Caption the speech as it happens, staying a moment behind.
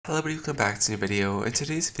Hello everybody, welcome back to a new video. In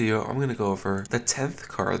today's video, I'm going to go over the 10th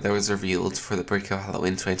card that was revealed for the Breakout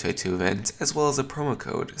Halloween 2022 event, as well as a promo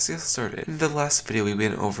code. So let's start it. In the last video, we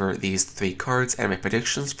went over these 3 cards and my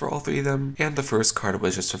predictions for all 3 of them, and the first card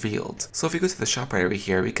was just revealed. So if we go to the shop right over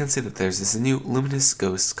here, we can see that there's this new Luminous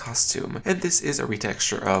Ghost costume, and this is a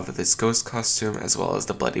retexture of this Ghost costume as well as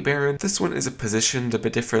the Bloody Baron. This one is positioned a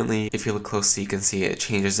bit differently. If you look closely, you can see it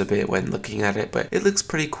changes a bit when looking at it, but it looks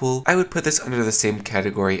pretty cool. I would put this under the same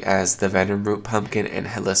category as the Venom Root Pumpkin and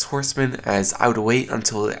Headless Horseman, as I would wait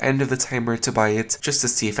until the end of the timer to buy it, just to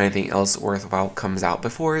see if anything else worthwhile comes out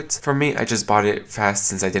before it. For me, I just bought it fast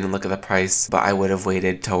since I didn't look at the price, but I would have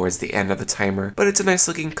waited towards the end of the timer. But it's a nice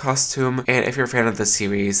looking costume, and if you're a fan of the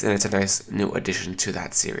series, then it's a nice new addition to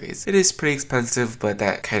that series. It is pretty expensive, but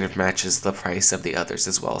that kind of matches the price of the others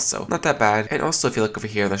as well, so not that bad. And also, if you look over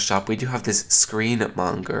here in the shop, we do have this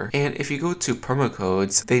Screenmonger, and if you go to promo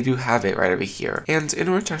codes, they do have it right over here. And in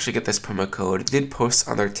order to actually get this promo code, they did post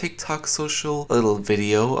on their TikTok social a little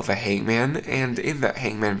video of a hangman, and in that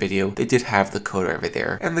hangman video they did have the code over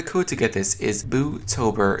there, and the code to get this is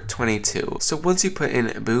Bootober22. So once you put in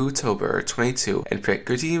Bootober22 and click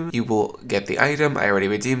redeem, you will get the item. I already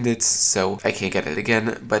redeemed it, so I can't get it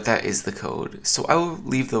again, but that is the code. So I will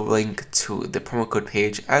leave the link to the promo code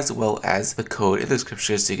page as well as the code in the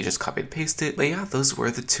description, so you can just copy and paste it. But yeah, those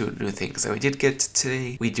were the 2 new things that we did get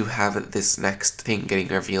today. We do have this next thing getting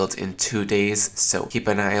revealed in 2 days, so keep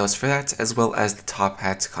an eye out for that, as well as the top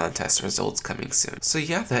hat contest results coming soon. So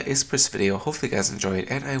yeah, that is for this video. Hopefully you guys enjoyed,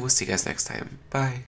 and I will see you guys next time. Bye.